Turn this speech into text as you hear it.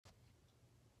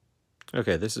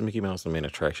Okay, this is Mickey Mouse, the main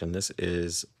attraction. This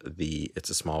is the It's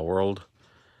a Small World,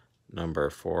 number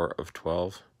 4 of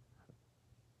 12.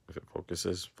 If it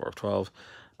focuses, 4 of 12.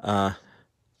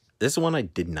 This is one I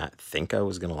did not think I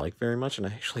was going to like very much, and I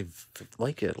actually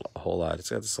like it a whole lot. It's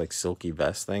got this like silky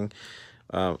vest thing.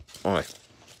 One of my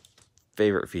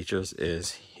favorite features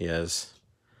is he has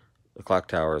the clock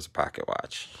tower as a pocket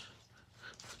watch.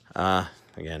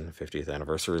 Again, 50th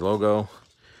anniversary logo,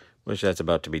 which that's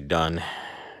about to be done.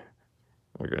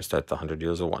 We're going to start the 100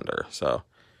 Years of Wonder. So,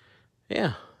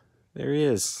 yeah, there he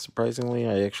is. Surprisingly,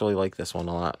 I actually like this one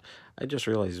a lot. I just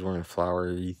realized he's wearing a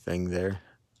flowery thing there.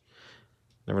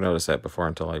 Never noticed that before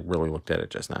until I really looked at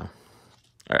it just now.